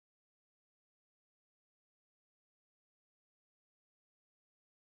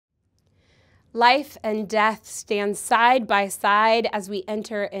Life and death stand side by side as we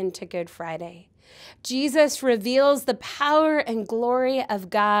enter into Good Friday. Jesus reveals the power and glory of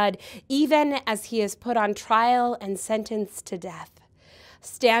God even as he is put on trial and sentenced to death.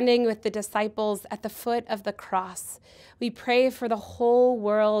 Standing with the disciples at the foot of the cross, we pray for the whole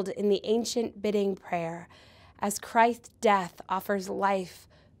world in the ancient bidding prayer, as Christ's death offers life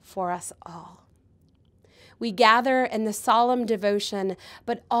for us all. We gather in the solemn devotion,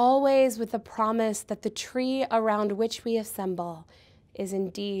 but always with the promise that the tree around which we assemble is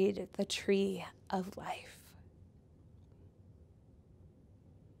indeed the tree of life.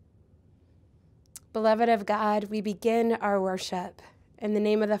 Beloved of God, we begin our worship in the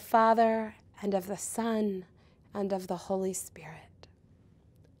name of the Father, and of the Son, and of the Holy Spirit.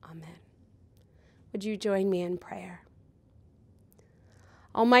 Amen. Would you join me in prayer?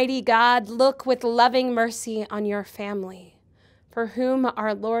 Almighty God, look with loving mercy on your family, for whom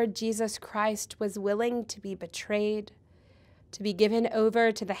our Lord Jesus Christ was willing to be betrayed, to be given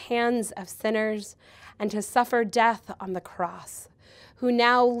over to the hands of sinners, and to suffer death on the cross, who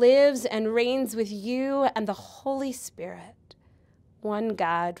now lives and reigns with you and the Holy Spirit, one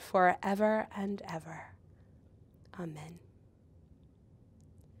God, forever and ever. Amen.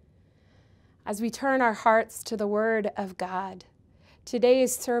 As we turn our hearts to the Word of God,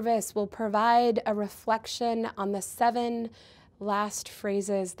 today's service will provide a reflection on the 7 last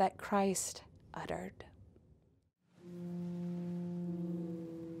phrases that Christ uttered.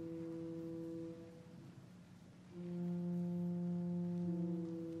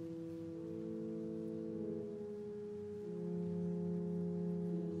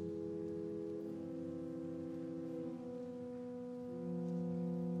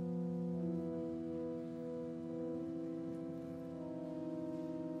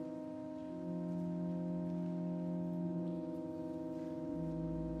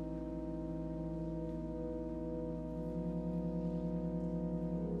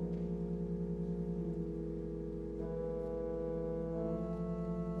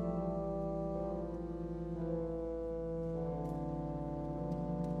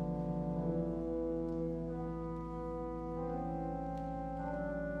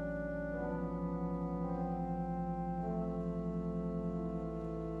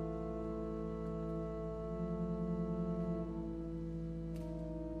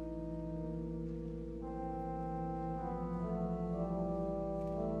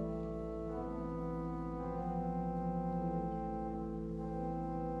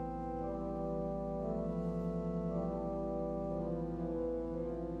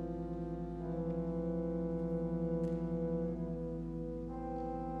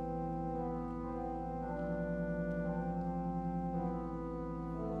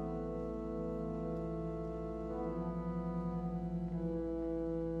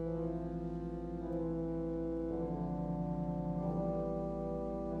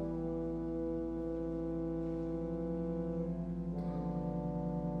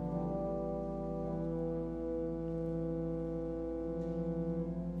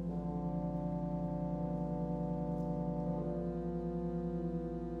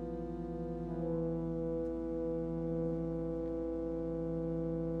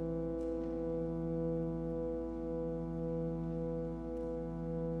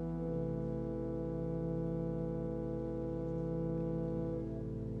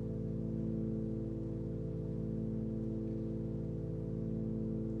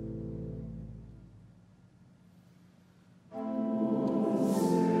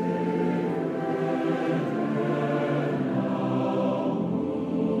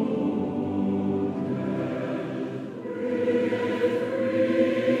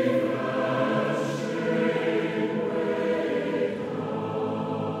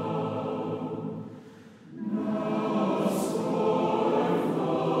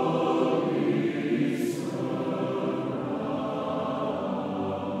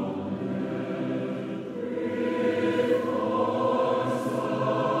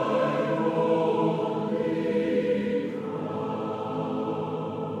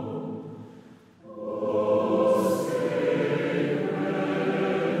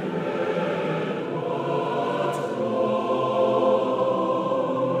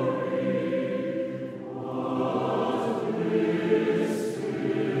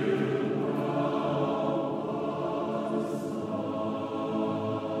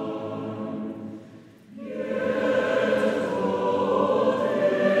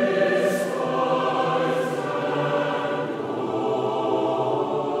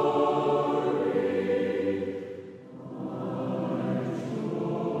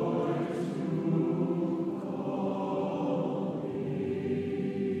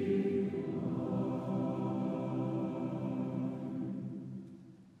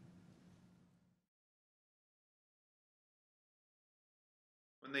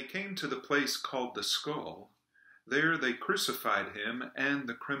 When they came to the place called the Skull, there they crucified him and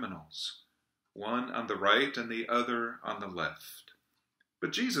the criminals, one on the right and the other on the left.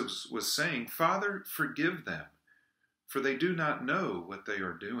 But Jesus was saying, "Father, forgive them, for they do not know what they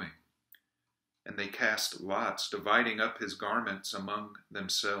are doing." And they cast lots, dividing up his garments among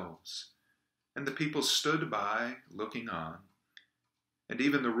themselves. And the people stood by, looking on. And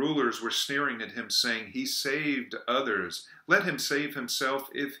even the rulers were sneering at him, saying, "He saved others. Let him save himself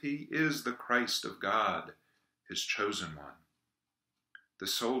if he is the Christ of God, his chosen one." The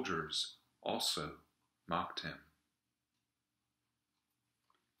soldiers also mocked him.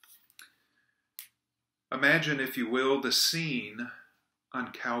 Imagine, if you will, the scene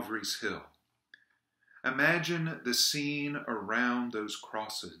on Calvary's Hill. Imagine the scene around those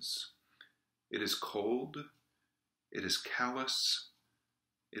crosses. It is cold, it is callous,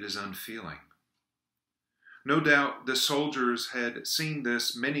 it is unfeeling. No doubt the soldiers had seen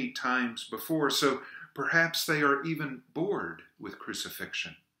this many times before, so perhaps they are even bored with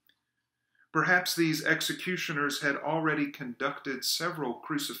crucifixion. Perhaps these executioners had already conducted several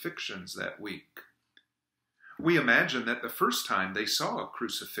crucifixions that week. We imagine that the first time they saw a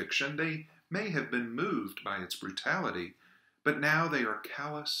crucifixion, they may have been moved by its brutality, but now they are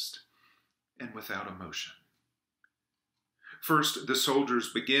calloused and without emotion. First, the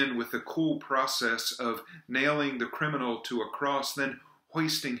soldiers begin with the cool process of nailing the criminal to a cross, then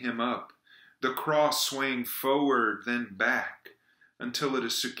hoisting him up, the cross swaying forward, then back, until it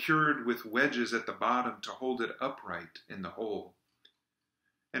is secured with wedges at the bottom to hold it upright in the hole.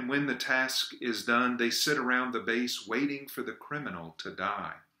 And when the task is done, they sit around the base waiting for the criminal to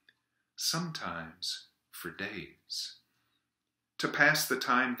die, sometimes for days. To pass the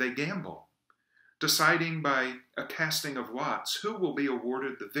time, they gamble, deciding by a casting of lots who will be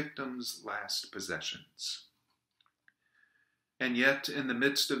awarded the victim's last possessions. And yet, in the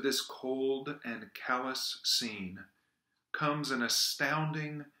midst of this cold and callous scene, comes an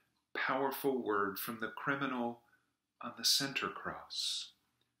astounding, powerful word from the criminal on the center cross.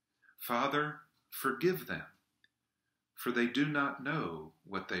 "Father, forgive them, for they do not know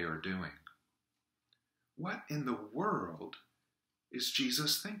what they are doing." What in the world is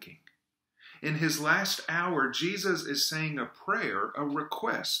Jesus thinking? In his last hour, Jesus is saying a prayer, a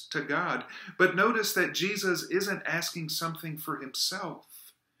request to God. But notice that Jesus isn't asking something for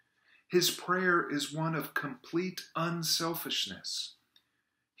himself. His prayer is one of complete unselfishness.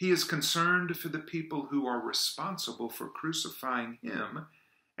 He is concerned for the people who are responsible for crucifying him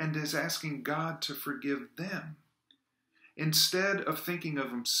and is asking God to forgive them. Instead of thinking of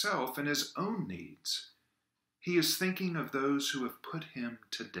himself and his own needs, he is thinking of those who have put him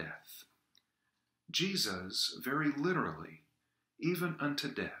to death. Jesus, very literally, even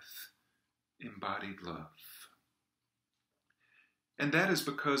unto death, embodied love. And that is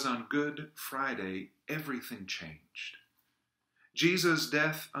because on Good Friday, everything changed. Jesus'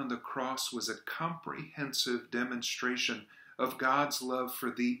 death on the cross was a comprehensive demonstration of God's love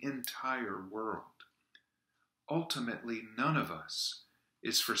for the entire world. Ultimately, none of us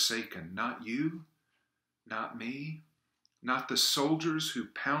is forsaken. Not you, not me, not the soldiers who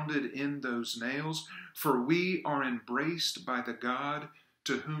pounded in those nails, for we are embraced by the God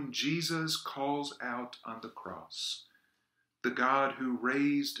to whom Jesus calls out on the cross, the God who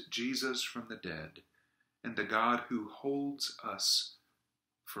raised Jesus from the dead, and the God who holds us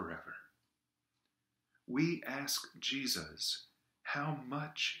forever. We ask Jesus how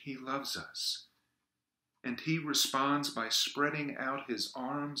much he loves us, and he responds by spreading out his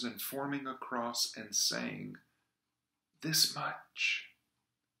arms and forming a cross and saying, "This much,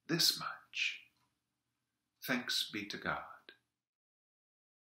 this much. Thanks be to God."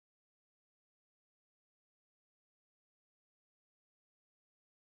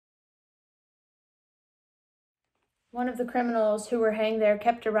 One of the criminals who were hanged there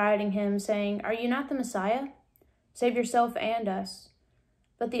kept deriding him, saying, "Are you not the Messiah? Save yourself and us."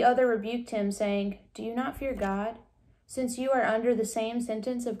 But the other rebuked him, saying, "Do you not fear God, since you are under the same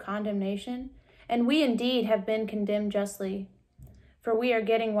sentence of condemnation? And we indeed have been condemned justly, for we are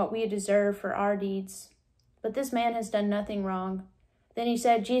getting what we deserve for our deeds. But this man has done nothing wrong." Then he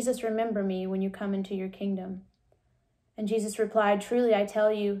said, "Jesus, remember me when you come into your kingdom." And Jesus replied, "Truly I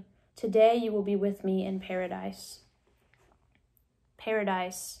tell you, today you will be with me in paradise."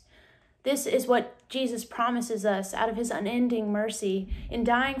 Paradise. This is what Jesus promises us out of his unending mercy. In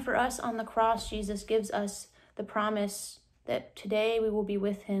dying for us on the cross, Jesus gives us the promise that today we will be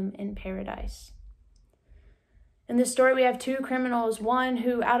with him in paradise. In this story, we have two criminals, one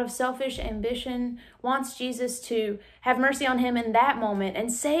who, out of selfish ambition, wants Jesus to have mercy on him in that moment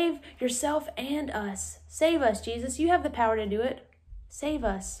and save yourself and us. Save us, Jesus. You have the power to do it. Save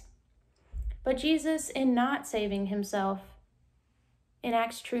us. But Jesus, in not saving himself,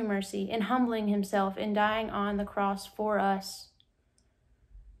 enacts true mercy, in humbling himself, in dying on the cross for us.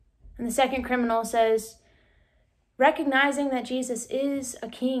 And the second criminal says, recognizing that Jesus is a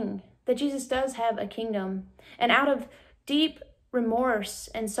king, that Jesus does have a kingdom, and out of deep remorse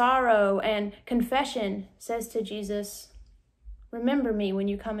and sorrow and confession says to Jesus, remember me when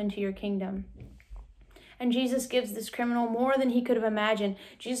you come into your kingdom. And Jesus gives this criminal more than he could have imagined.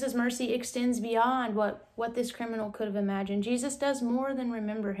 Jesus' mercy extends beyond what this criminal could have imagined. Jesus does more than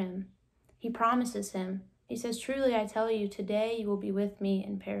remember him. He promises him. He says, truly, I tell you, today you will be with me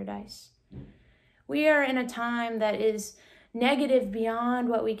in paradise. We are in a time that is negative beyond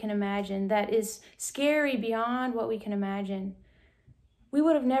what we can imagine, that is scary beyond what we can imagine. We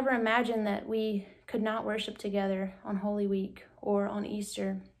would have never imagined that we could not worship together on Holy Week or on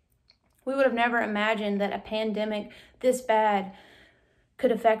Easter. We would have never imagined that a pandemic this bad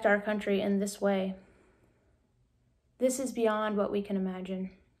could affect our country in this way. This is beyond what we can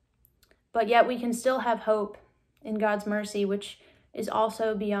imagine. But yet we can still have hope in God's mercy, which is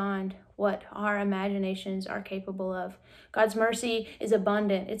also beyond what our imaginations are capable of. God's mercy is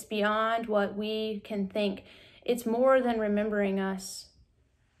abundant. It's beyond what we can think. It's more than remembering us.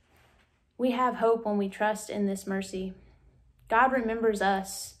 We have hope when we trust in this mercy. God remembers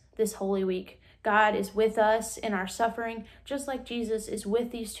us this Holy Week. God is with us in our suffering, just like Jesus is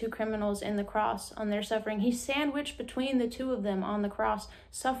with these two criminals in the cross on their suffering. He's sandwiched between the two of them on the cross,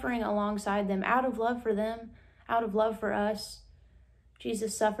 suffering alongside them, out of love for them, out of love for us.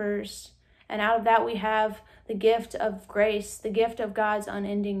 Jesus suffers, and out of that we have the gift of grace, the gift of God's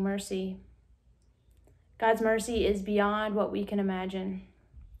unending mercy. God's mercy is beyond what we can imagine,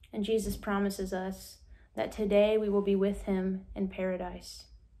 and Jesus promises us that today we will be with him in paradise.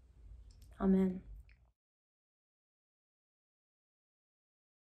 Amen.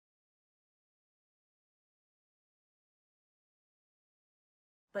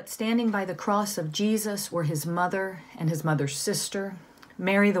 But standing by the cross of Jesus were his mother and his mother's sister,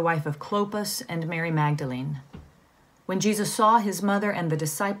 Mary the wife of Clopas, and Mary Magdalene. When Jesus saw his mother and the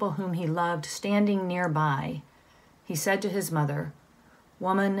disciple whom he loved standing nearby, he said to his mother,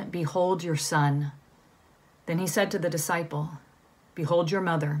 "Woman, behold your son." Then he said to the disciple, "Behold your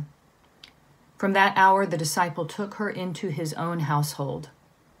mother." From that hour, the disciple took her into his own household.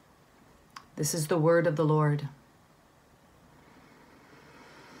 This is the word of the Lord.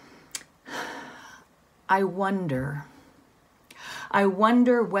 I wonder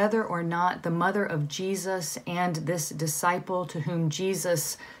whether or not the mother of Jesus and this disciple to whom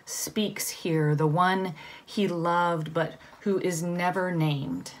Jesus speaks here, the one he loved but who is never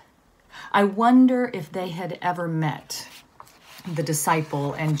named, I wonder if they had ever met, the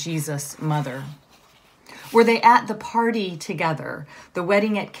disciple and Jesus' mother. Were they at the party together, the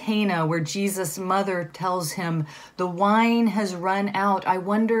wedding at Cana, where Jesus' mother tells him, the wine has run out? I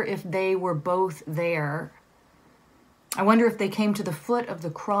wonder if they were both there. I wonder if they came to the foot of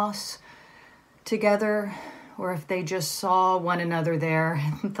the cross together, or if they just saw one another there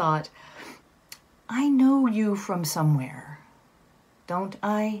and thought, I know you from somewhere, don't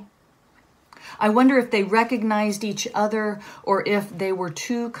I? I wonder if they recognized each other, or if they were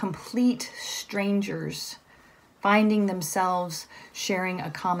two complete strangers, finding themselves sharing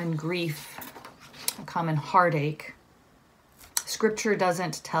a common grief, a common heartache. Scripture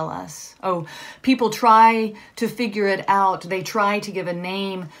doesn't tell us. Oh, people try to figure it out. They try to give a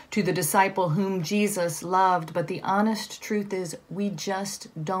name to the disciple whom Jesus loved, but the honest truth is we just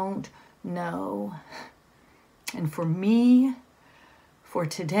don't know. And for me, for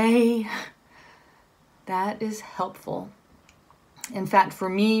today, that is helpful. In fact, for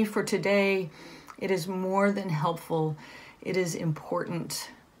me, for today, it is more than helpful. It is important.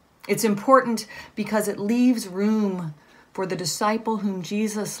 It's important because it leaves room for the disciple whom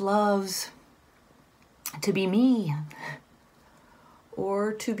Jesus loves to be me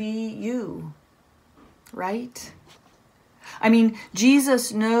or to be you, right? I mean,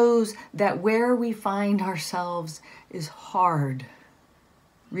 Jesus knows that where we find ourselves is hard,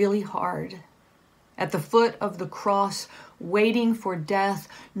 really hard. At the foot of the cross, waiting for death,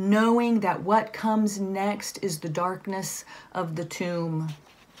 knowing that what comes next is the darkness of the tomb.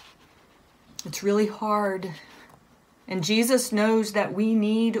 It's really hard. And Jesus knows that we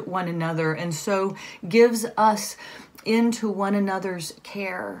need one another, and so gives us into one another's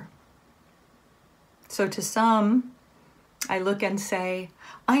care. So to some, I look and say,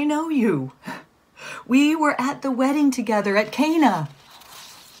 I know you. We were at the wedding together at Cana.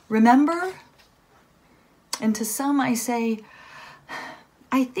 Remember? And to some I say,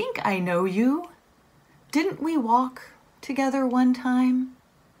 I think I know you. Didn't we walk together one time?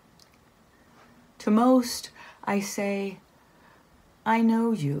 To most, I say, I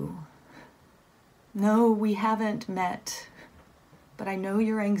know you. No, we haven't met, but I know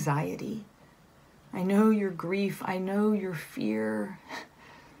your anxiety. I know your grief. I know your fear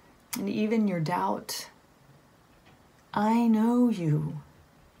and even your doubt. I know you.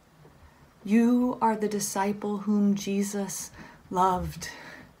 You are the disciple whom Jesus loved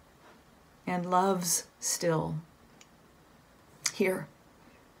and loves still. Here,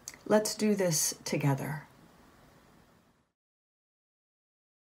 let's do this together.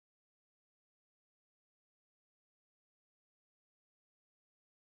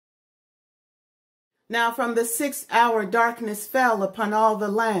 Now from the 6th hour darkness fell upon all the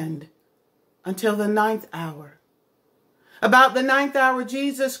land until the 9th hour. About the 9th hour,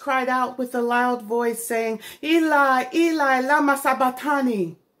 Jesus cried out with a loud voice, saying, Eli, Eli, lama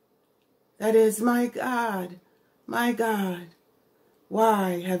sabachthani. That is, my God,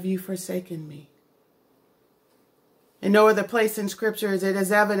 why have you forsaken me? In no other place in scriptures, it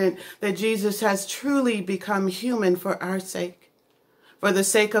is evident that Jesus has truly become human for our sake, for the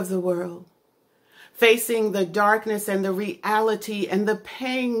sake of the world, facing the darkness and the reality and the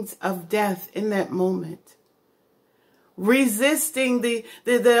pangs of death in that moment, resisting the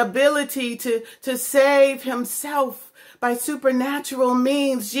ability to save himself by supernatural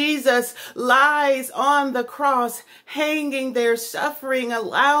means. Jesus lies on the cross, hanging there, suffering,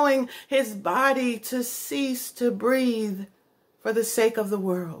 allowing his body to cease to breathe for the sake of the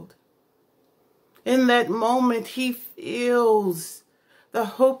world. In that moment, he feels the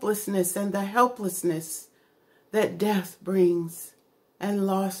hopelessness and the helplessness that death brings and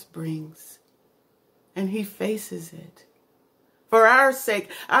loss brings. And he faces it. For our sake,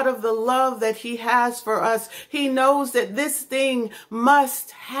 out of the love that he has for us, he knows that this thing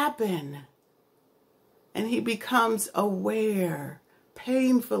must happen. And he becomes aware,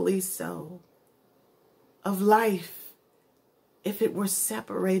 painfully so, of life if it were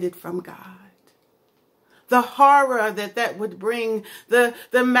separated from God. The horror that would bring, the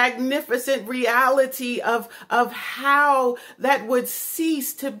magnificent reality of how that would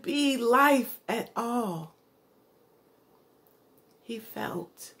cease to be life at all. He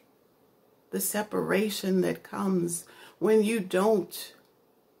felt the separation that comes when you don't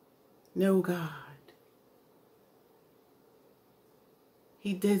know God.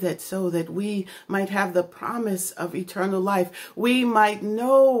 He did that so that we might have the promise of eternal life. We might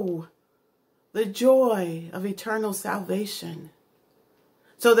know the joy of eternal salvation.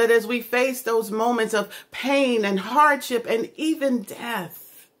 So that as we face those moments of pain and hardship and even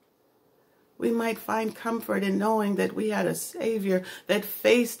death, we might find comfort in knowing that we had a Savior that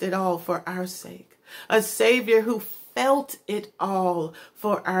faced it all for our sake. A Savior who felt it all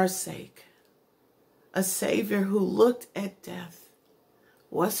for our sake. A Savior who looked at death,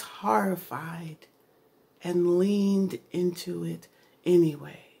 was horrified, and leaned into it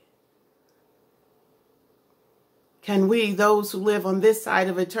anyway. Can we, those who live on this side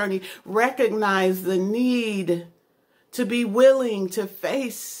of eternity, recognize the need to be willing to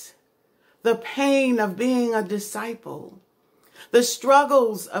face the pain of being a disciple, the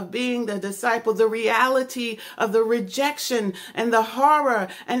struggles of being the disciple, the reality of the rejection and the horror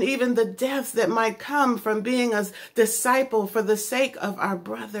and even the death that might come from being a disciple for the sake of our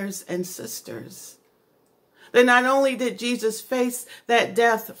brothers and sisters? That not only did Jesus face that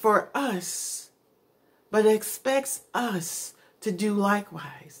death for us, but expects us to do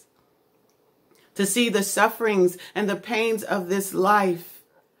likewise, to see the sufferings and the pains of this life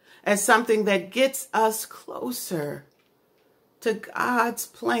as something that gets us closer to God's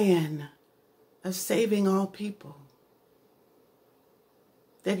plan of saving all people.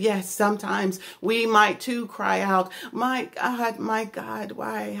 That yes, sometimes we might too cry out, my God,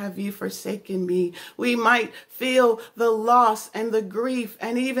 why have you forsaken me? We might feel the loss and the grief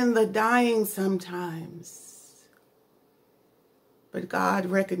and even the dying sometimes. But God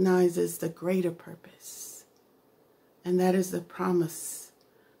recognizes the greater purpose, and that is the promise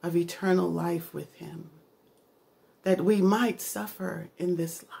of eternal life with him. That we might suffer in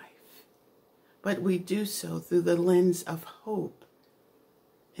this life, but we do so through the lens of hope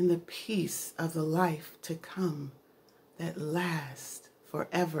in the peace of the life to come that lasts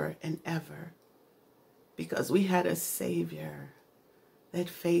forever and ever, because we had a Savior that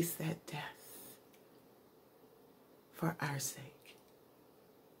faced that death for our sake.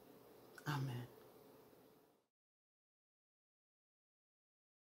 Amen.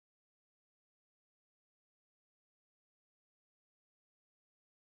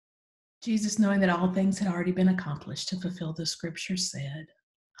 Jesus, knowing that all things had already been accomplished to fulfill the scripture, said,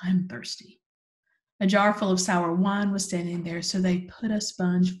 I'm thirsty. A jar full of sour wine was standing there, so they put a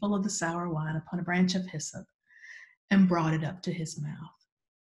sponge full of the sour wine upon a branch of hyssop and brought it up to his mouth.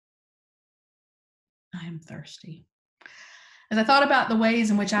 I am thirsty. As I thought about the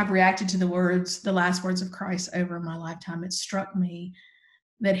ways in which I've reacted to the last words of Christ over my lifetime, it struck me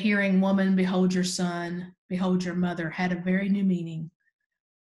that hearing, "Woman, behold your son, behold your mother," had a very new meaning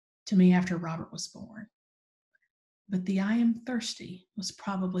to me after Robert was born. But the "I am thirsty" was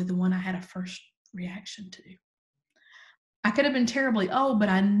probably the one I had a first reaction to. I could have been terribly old, but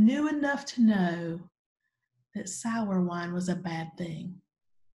I knew enough to know that sour wine was a bad thing.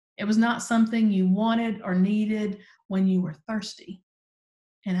 It was not something you wanted or needed when you were thirsty.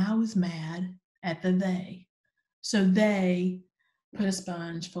 And I was mad at the they. So they put a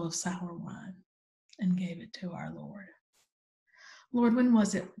sponge full of sour wine and gave it to our Lord. Lord, when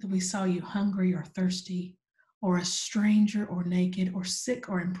was it that we saw you hungry or thirsty, or a stranger or naked or sick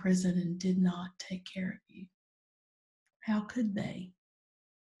or in prison and did not take care of you? How could they?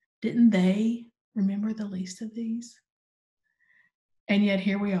 Didn't they remember the least of these? And yet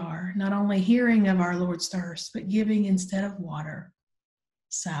here we are, not only hearing of our Lord's thirst, but giving instead of water,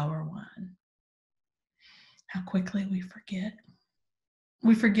 sour wine. How quickly we forget.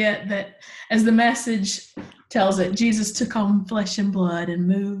 We forget that, as the message tells it, Jesus took on flesh and blood and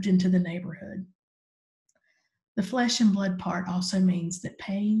moved into the neighborhood. The flesh and blood part also means that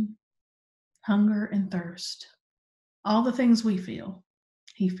pain, hunger, and thirst, all the things we feel,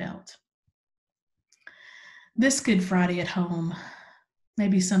 he felt. This Good Friday at home may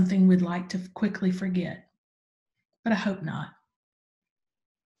be something we'd like to quickly forget, but I hope not.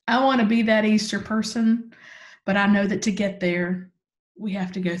 I want to be that Easter person, but I know that to get there, we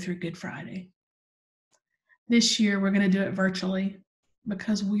have to go through Good Friday. This year, we're going to do it virtually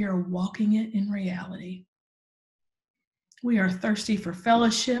because we are walking it in reality. We are thirsty for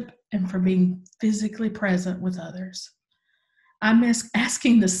fellowship and for being physically present with others. I miss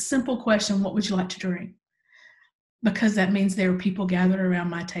asking the simple question, what would you like to drink? Because that means there are people gathered around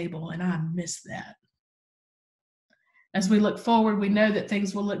my table, and I miss that. As we look forward, we know that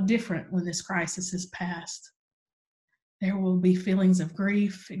things will look different when this crisis is past. There will be feelings of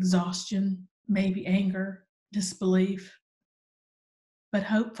grief, exhaustion, maybe anger, disbelief, but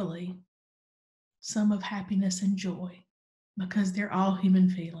hopefully some of happiness and joy, because they're all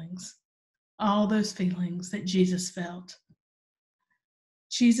human feelings, all those feelings that Jesus felt.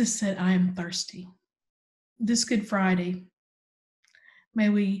 Jesus said, I am thirsty. This Good Friday, may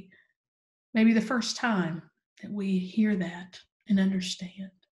be the first time that we hear that and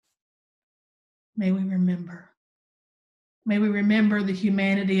understand. May we remember. May we remember the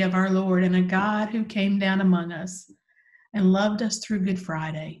humanity of our Lord and a God who came down among us and loved us through Good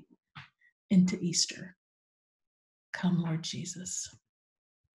Friday into Easter. Come, Lord Jesus.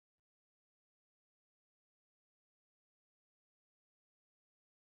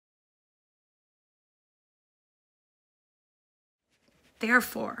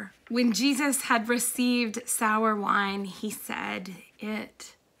 Therefore, when Jesus had received sour wine, he said,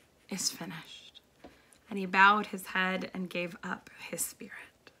 "It is finished." And he bowed his head and gave up his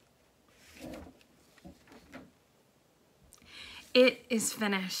spirit. It is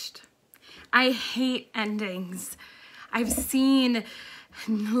finished. I hate endings. I've seen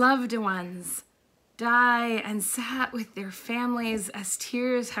loved ones die and sat with their families as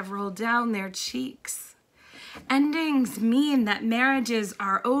tears have rolled down their cheeks. Endings mean that marriages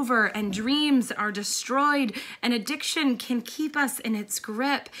are over and dreams are destroyed and addiction can keep us in its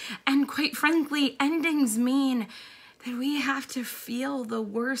grip. And quite frankly, endings mean that we have to feel the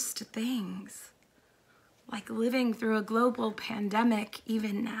worst things, like living through a global pandemic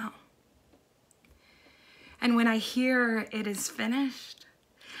even now. And when I hear it is finished,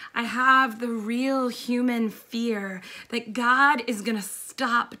 I have the real human fear that God is going to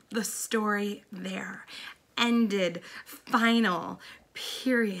stop the story there. Ended, final,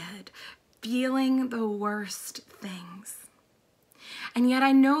 period, feeling the worst things. And yet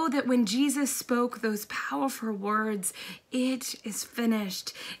I know that when Jesus spoke those powerful words, it is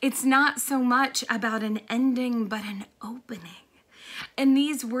finished, it's not so much about an ending, but an opening. In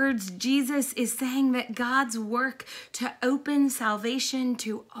these words, Jesus is saying that God's work to open salvation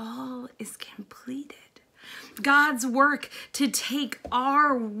to all is completed. God's work to take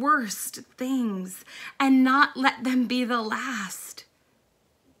our worst things and not let them be the last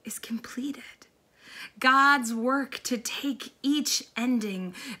is completed. God's work to take each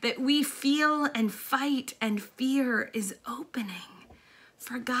ending that we feel and fight and fear is opening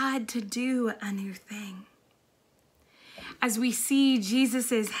for God to do a new thing. As we see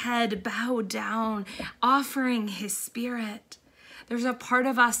Jesus's head bow down, offering his spirit, There's a part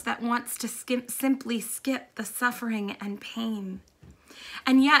of us that wants to simply skip the suffering and pain.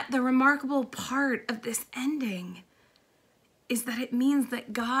 And yet the remarkable part of this ending is that it means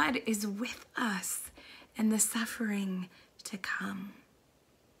that God is with us in the suffering to come.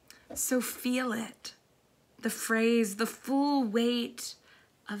 So feel it. The phrase, the full weight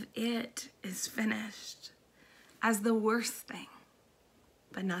of it is finished, as the worst thing,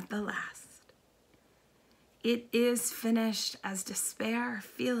 but not the last. It is finished as despair,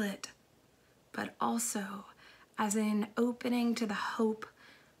 feel it, but also as an opening to the hope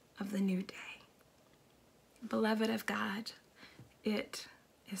of the new day. Beloved of God, it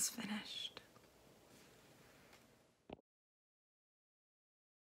is finished.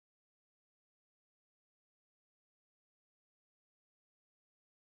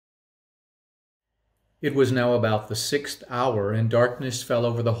 It was now about the 6th hour, and darkness fell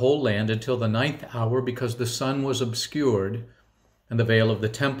over the whole land until the 9th hour, because the sun was obscured, and the veil of the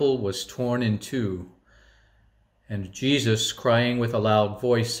temple was torn in two. And Jesus, crying with a loud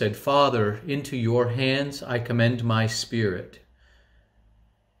voice, said, Father, into your hands I commend my spirit.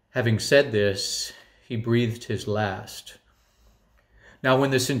 Having said this, he breathed his last. Now when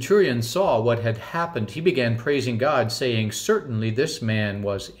the centurion saw what had happened, he began praising God, saying, Certainly this man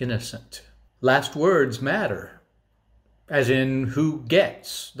was innocent. Last words matter, as in who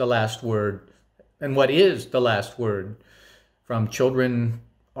gets the last word and what is the last word, from children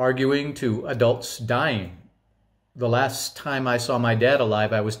arguing to adults dying. The last time I saw my dad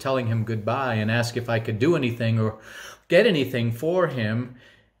alive, I was telling him goodbye and asked if I could do anything or get anything for him,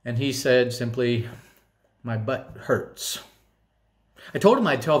 and he said simply, my butt hurts. I told him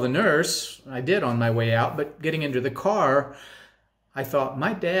I'd tell the nurse. I did on my way out, but getting into the car, I thought,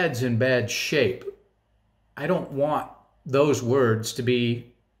 my dad's in bad shape. I don't want those words to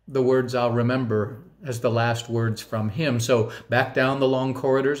be the words I'll remember as the last words from him. So back down the long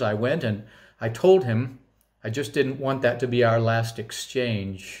corridors I went, and I told him I just didn't want that to be our last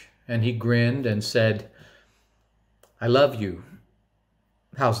exchange. And he grinned and said, I love you.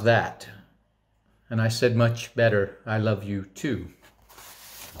 How's that? And I said, much better. I love you too.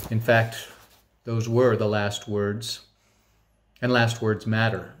 In fact, those were the last words. And last words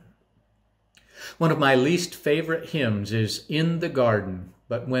matter. One of my least favorite hymns is In the Garden,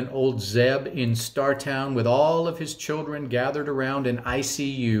 but when old Zeb in Startown with all of his children gathered around an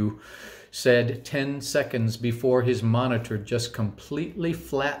ICU said 10 seconds before his monitor just completely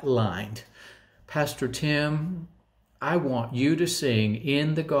flatlined, Pastor Tim, I want you to sing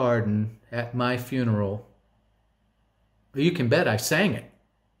In the Garden at my funeral. You can bet I sang it,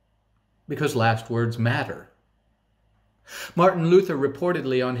 because last words matter. Martin Luther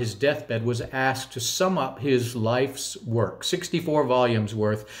reportedly on his deathbed was asked to sum up his life's work, 64 volumes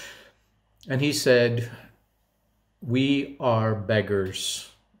worth, and he said, we are beggars.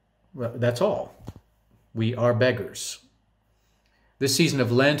 Well, that's all. We are beggars. This season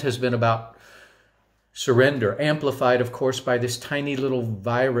of Lent has been about surrender, amplified, of course, by this tiny little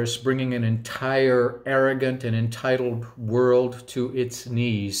virus bringing an entire arrogant and entitled world to its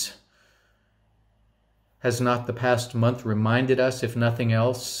knees. Has not the past month reminded us, if nothing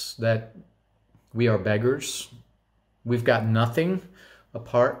else, that we are beggars? We've got nothing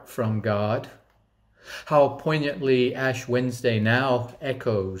apart from God. How poignantly Ash Wednesday now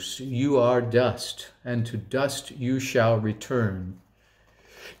echoes, you are dust, and to dust you shall return.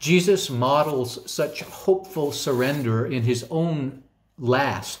 Jesus models such hopeful surrender in his own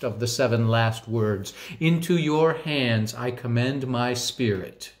last of the 7 last words. Into your hands I commend my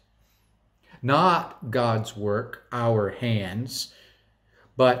spirit. Not God's work, our hands,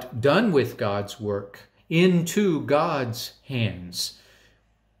 but done with God's work, into God's hands.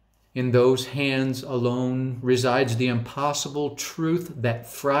 In those hands alone resides the impossible truth that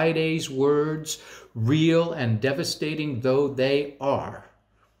Friday's words, real and devastating though they are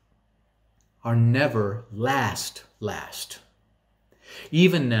never last.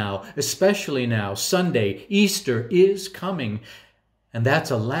 Even now, especially now, Sunday, Easter is coming, and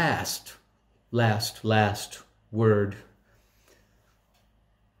that's a last word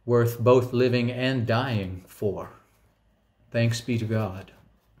worth both living and dying for. Thanks be to God,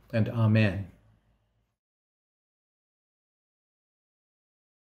 and amen.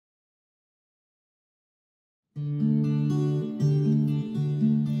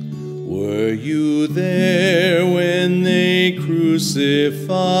 Were you there when they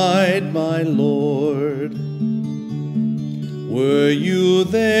crucified my Lord? Were you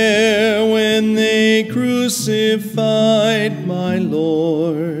there when they crucified my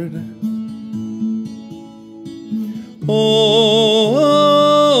Lord?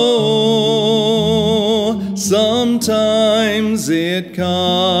 Oh, sometimes it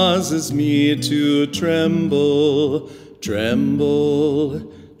causes me to tremble, tremble,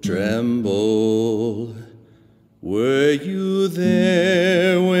 tremble. Were you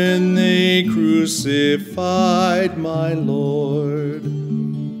there when they crucified my Lord?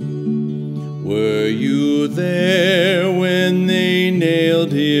 Were you there when they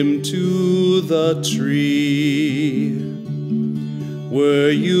nailed him to the tree?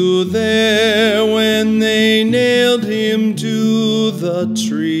 Were you there when they nailed him to the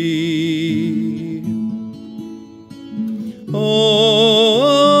tree? Oh,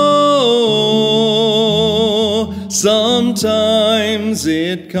 sometimes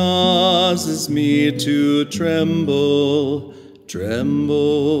it causes me to tremble,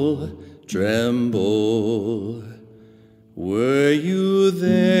 tremble, tremble. Were you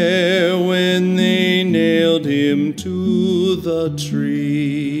there when they nailed him to the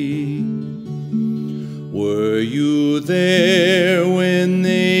tree? Were you there when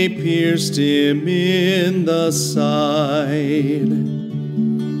they pierced him in the side?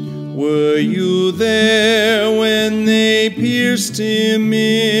 Were you there when they pierced him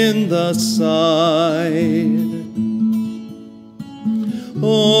in the side?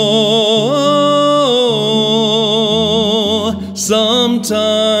 Oh,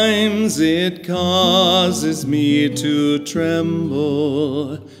 sometimes it causes me to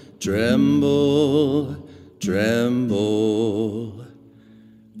tremble, tremble, tremble.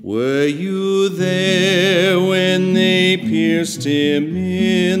 Were you there when they pierced him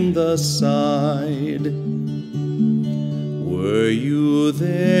in the side? Were you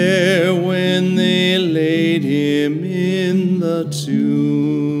there when they laid him in the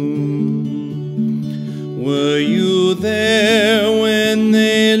tomb? Were you there when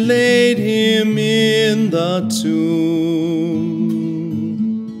they laid him in the tomb?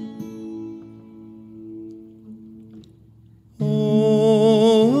 Oh,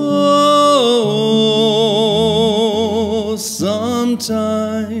 sometimes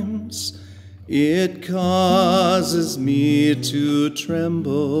it causes me to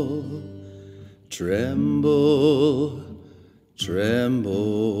tremble, tremble,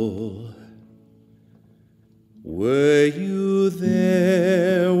 tremble. Were you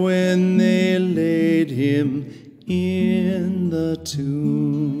there when they laid him in the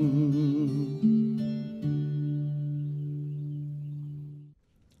tomb?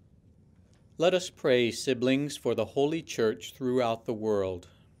 Let us pray, siblings, for the Holy Church throughout the world.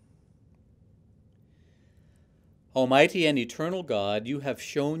 Almighty and eternal God, you have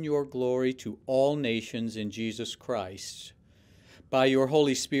shown your glory to all nations in Jesus Christ. By your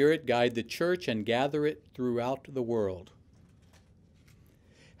Holy Spirit, guide the Church and gather it throughout the world.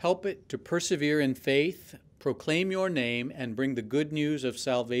 Help it to persevere in faith, proclaim your name, and bring the good news of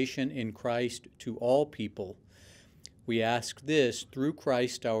salvation in Christ to all people. We ask this through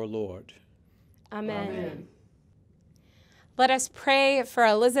Christ our Lord. Amen. Amen. Let us pray for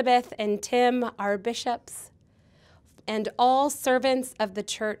Elizabeth and Tim, our bishops, and all servants of the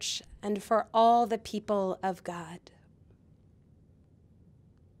Church, and for all the people of God.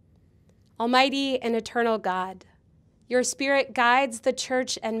 Almighty and eternal God, your Spirit guides the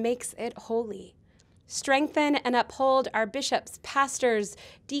Church and makes it holy. Strengthen and uphold our bishops, pastors,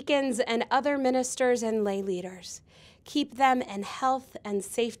 deacons, and other ministers and lay leaders. Keep them in health and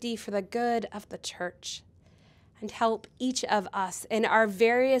safety for the good of the Church. And help each of us in our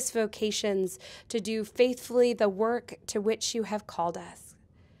various vocations to do faithfully the work to which you have called us.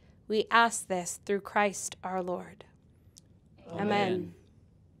 We ask this through Christ our Lord. Amen.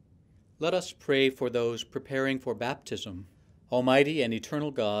 Let us pray for those preparing for baptism. Almighty and eternal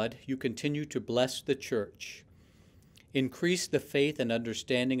God, you continue to bless the Church. Increase the faith and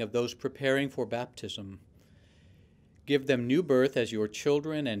understanding of those preparing for baptism. Give them new birth as your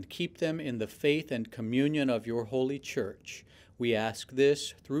children and keep them in the faith and communion of your holy Church. We ask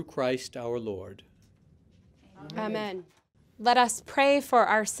this through Christ our Lord. Amen. Let us pray for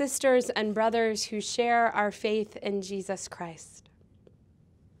our sisters and brothers who share our faith in Jesus Christ.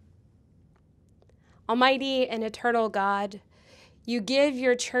 Almighty and eternal God, you give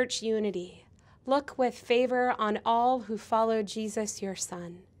your Church unity. Look with favor on all who follow Jesus, your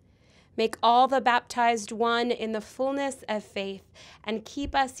Son. Make all the baptized one in the fullness of faith and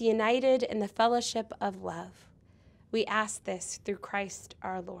keep us united in the fellowship of love. We ask this through Christ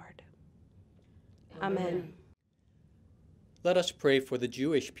our Lord. Amen. Let us pray for the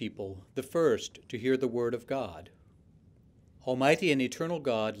Jewish people, the first to hear the word of God. Almighty and eternal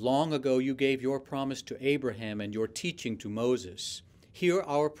God, long ago you gave your promise to Abraham and your teaching to Moses. Hear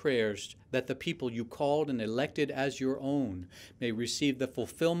our prayers that the people you called and elected as your own may receive the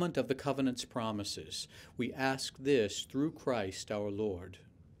fulfillment of the covenant's promises. We ask this through Christ our Lord.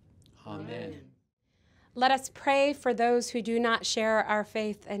 Amen. Let us pray for those who do not share our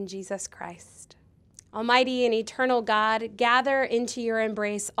faith in Jesus Christ. Almighty and eternal God, gather into your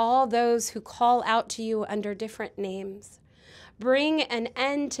embrace all those who call out to you under different names. Bring an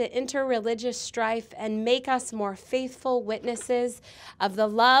end to interreligious strife and make us more faithful witnesses of the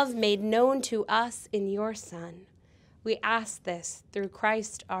love made known to us in your Son. We ask this through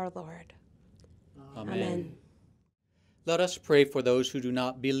Christ our Lord. Amen. Let us pray for those who do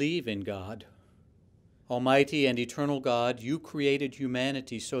not believe in God. Almighty and eternal God, you created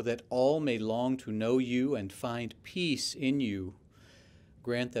humanity so that all may long to know you and find peace in you.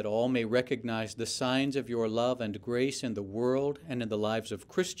 Grant that all may recognize the signs of your love and grace in the world and in the lives of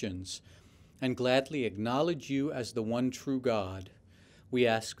Christians, and gladly acknowledge you as the one true God. We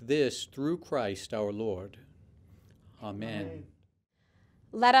ask this through Christ our Lord. Amen.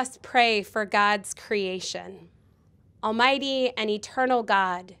 Let us pray for God's creation. Almighty and eternal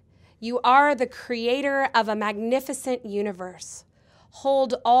God, you are the creator of a magnificent universe.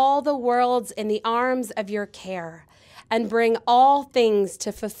 Hold all the worlds in the arms of your care and bring all things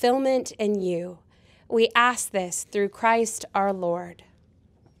to fulfillment in you. We ask this through Christ our Lord.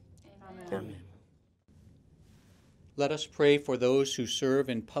 Amen. Let us pray for those who serve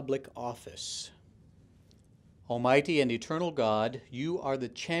in public office. Almighty and eternal God, you are the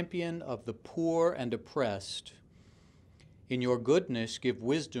champion of the poor and oppressed. In your goodness, give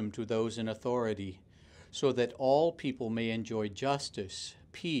wisdom to those in authority, so that all people may enjoy justice,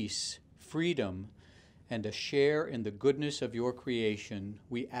 peace, freedom, and a share in the goodness of your creation.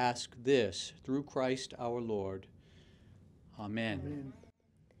 We ask this through Christ our Lord. Amen. Amen.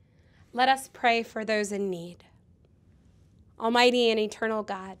 Let us pray for those in need. Almighty and eternal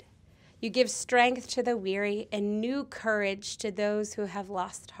God, you give strength to the weary and new courage to those who have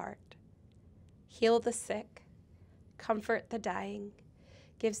lost heart. Heal the sick. Comfort the dying,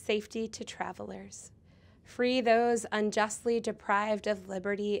 give safety to travelers, free those unjustly deprived of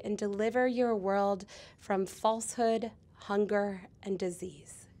liberty, and deliver your world from falsehood, hunger, and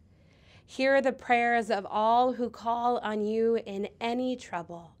disease. Hear the prayers of all who call on you in any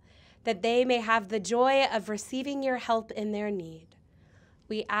trouble, that they may have the joy of receiving your help in their need.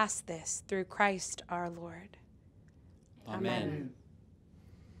 We ask this through Christ our Lord. Amen.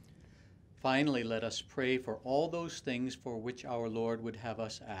 Finally, let us pray for all those things for which our Lord would have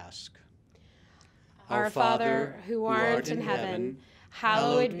us ask. Our Father, who art in heaven,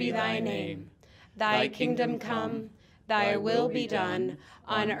 hallowed be thy name. Thy kingdom come, thy will be done,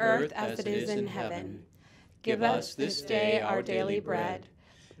 on earth as it is in heaven. Give us this day our daily bread,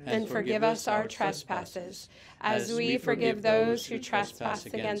 and forgive us our trespasses, as we forgive those who trespass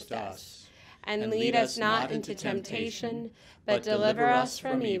against us. And lead us not into temptation, but deliver us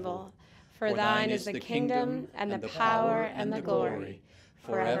from evil. For thine is the kingdom, and the power, and the glory,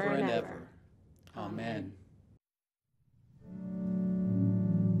 forever and ever. Amen.